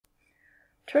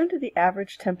Turn to the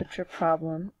average temperature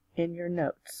problem in your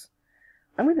notes.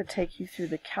 I'm going to take you through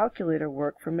the calculator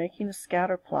work for making a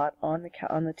scatter plot on the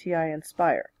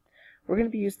TI-Nspire. We're going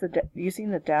to be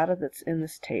using the data that's in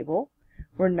this table.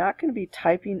 We're not going to be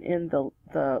typing in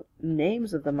the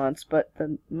names of the months, but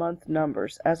the month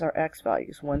numbers as our x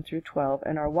values, 1 through 12,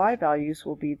 and our y values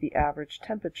will be the average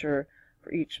temperature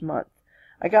for each month.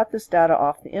 I got this data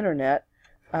off the internet,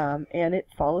 and it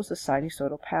follows a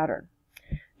sinusoidal pattern.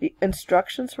 The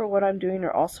instructions for what I'm doing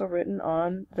are also written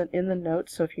in the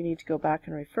notes, so if you need to go back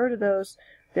and refer to those,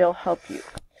 they'll help you.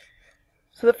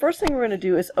 So the first thing we're going to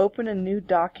do is open a new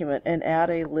document and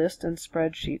add a list and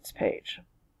spreadsheets page.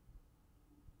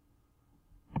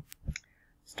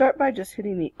 Start by just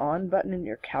hitting the on button in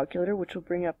your calculator, which will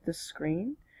bring up this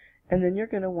screen, and then you're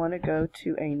going to want to go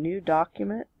to a new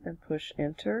document and push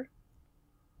enter.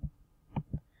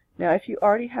 Now, if you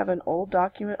already have an old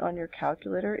document on your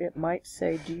calculator, it might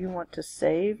say, do you want to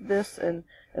save this? And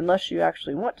unless you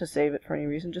actually want to save it for any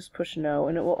reason, just push no,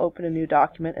 and it will open a new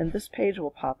document, and this page will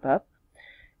pop up,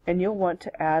 and you'll want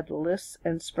to add lists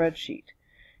and spreadsheet.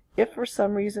 If for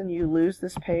some reason you lose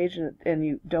this page and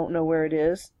you don't know where it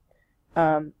is,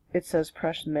 it says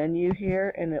press menu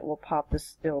here, and it'll pop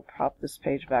this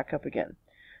page back up again.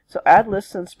 So add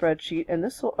lists and spreadsheet, and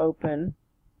this will open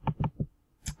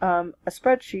a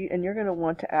spreadsheet, and you're going to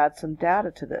want to add some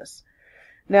data to this.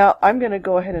 Now, I'm going to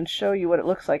go ahead and show you what it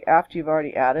looks like after you've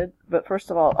already added, but first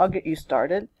of all, I'll get you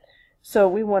started. So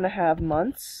we want to have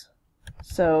months,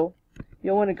 so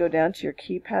you'll want to go down to your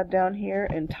keypad down here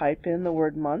and type in the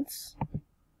word months.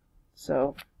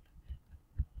 So,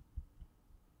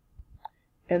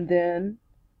 and then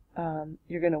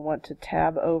you're going to want to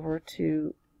tab over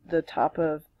to the top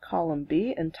of column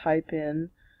B and type in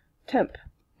temp,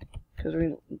 because we're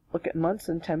going to look at months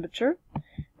and temperature.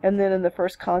 And then in the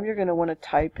first column, you're going to want to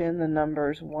type in the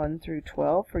numbers 1 through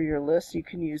 12 for your list. You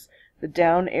can use the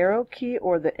down arrow key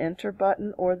or the enter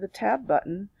button or the tab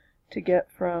button to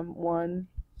get from one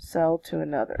cell to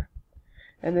another.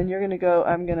 And then you're going to go,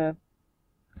 I'm going to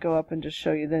go up and just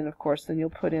show you then, of course, then you'll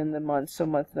put in the months, so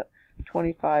month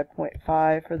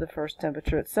 25.5 for the first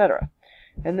temperature, etc.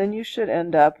 And then you should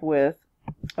end up with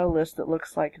a list that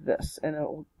looks like this, and it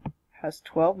has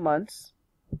 12 months.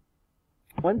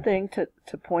 One thing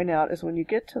to point out is when you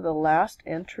get to the last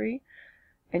entry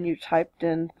and you typed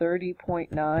in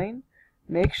 30.9,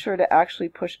 make sure to actually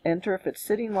push enter. If it's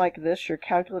sitting like this, your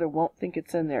calculator won't think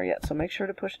it's in there yet, so make sure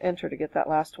to push enter to get that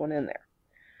last one in there.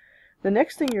 The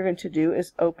next thing you're going to do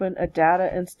is open a data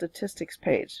and statistics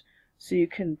page. So you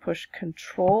can push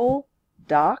Control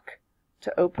Doc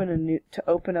to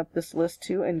open up this list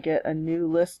too and get a new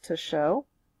list to show.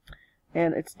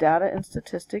 And it's data and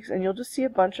statistics, and you'll just see a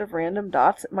bunch of random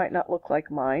dots. It might not look like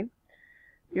mine.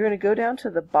 You're going to go down to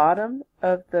the bottom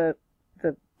of the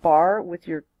bar with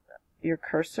your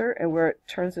cursor, and where it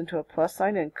turns into a plus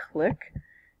sign, and click,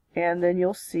 and then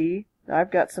you'll see, now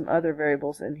I've got some other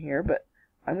variables in here, but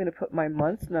I'm going to put my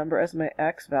month number as my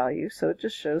x value, so it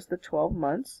just shows the 12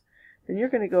 months. Then you're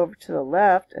going to go over to the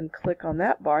left and click on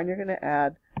that bar, and you're going to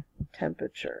add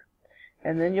temperature.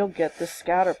 And then you'll get the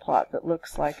scatter plot that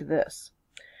looks like this.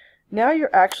 Now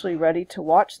you're actually ready to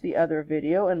watch the other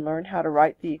video and learn how to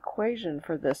write the equation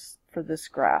for this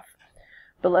graph.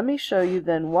 But let me show you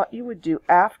then what you would do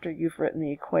after you've written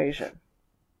the equation.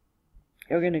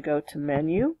 You're going to go to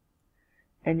Menu,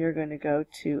 and you're going to go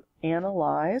to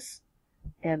Analyze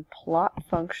and Plot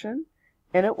Function,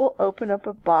 and it will open up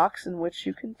a box in which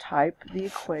you can type the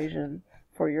equation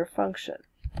for your function.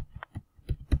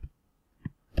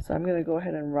 So I'm going to go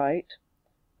ahead and write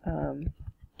the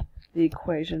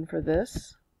equation for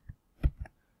this.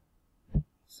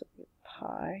 So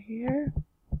pi here.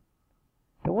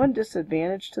 The one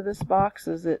disadvantage to this box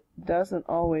is it doesn't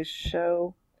always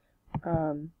show,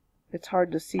 it's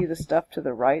hard to see the stuff to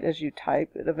the right as you type.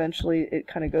 Eventually it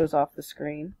kind of goes off the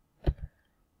screen.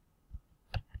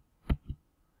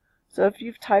 So if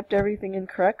you've typed everything in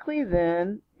correctly,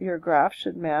 then your graph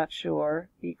should match your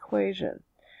equation.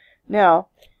 Now,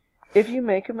 if you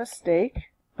make a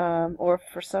mistake, or if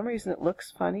for some reason it looks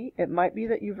funny, it might be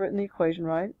that you've written the equation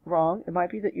wrong, it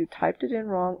might be that you typed it in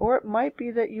wrong, or it might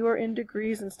be that you are in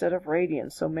degrees instead of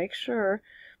radians. So make sure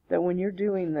that when you're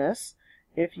doing this,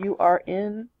 if you are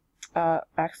in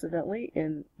accidentally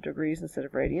in degrees instead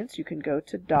of radians, you can go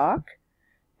to Doc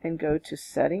and go to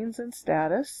Settings and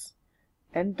Status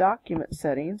and Document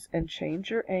Settings and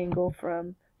change your angle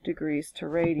from degrees to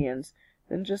radians.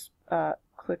 Then just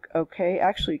click OK.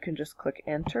 Actually, you can just click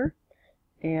Enter,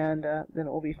 and then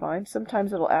it will be fine.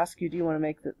 Sometimes it'll ask you, do you want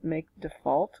to make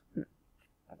default? I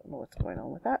don't know what's going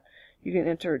on with that. You can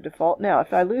enter default. Now,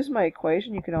 if I lose my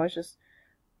equation, you can always just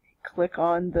click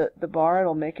on the bar,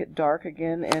 it'll make it dark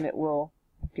again, and it will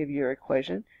give you your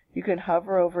equation. You can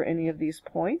hover over any of these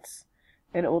points,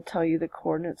 and it will tell you the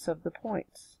coordinates of the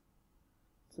points.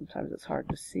 Sometimes it's hard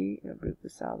to see. I'm going to move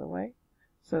this out of the way.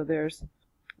 So there's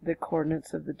the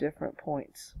coordinates of the different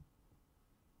points.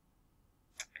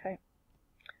 Okay.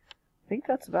 I think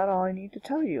that's about all I need to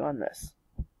tell you on this.